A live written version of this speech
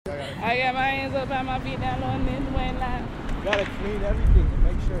I got my hands up and my feet down on this way line. You gotta clean everything and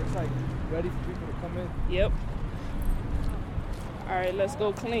make sure it's like ready for people to come in. Yep. All right, let's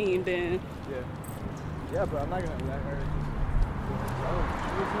go clean then. Yeah. Yeah, but I'm not gonna let her.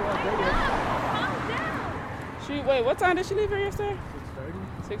 Wait, what time did she leave here yesterday?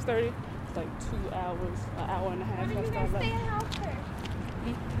 6:30. 6:30. It's like 2 hours, an hour and a half. What are you gonna stay at house for?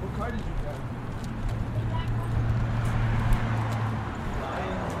 What car did you get?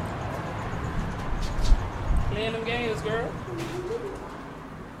 Playing them games, girl.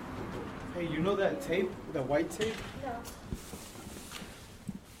 Hey, you know that tape, the white tape? No.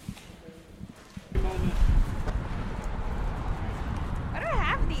 Moment. I don't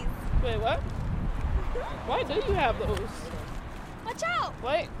have these. Wait, what? Why do you have those? Watch out!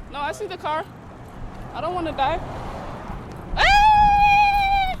 Wait, no, I see the car. I don't want to die.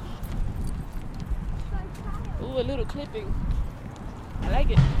 Ah! Ooh, a little clipping. I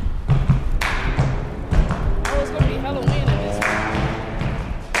like it.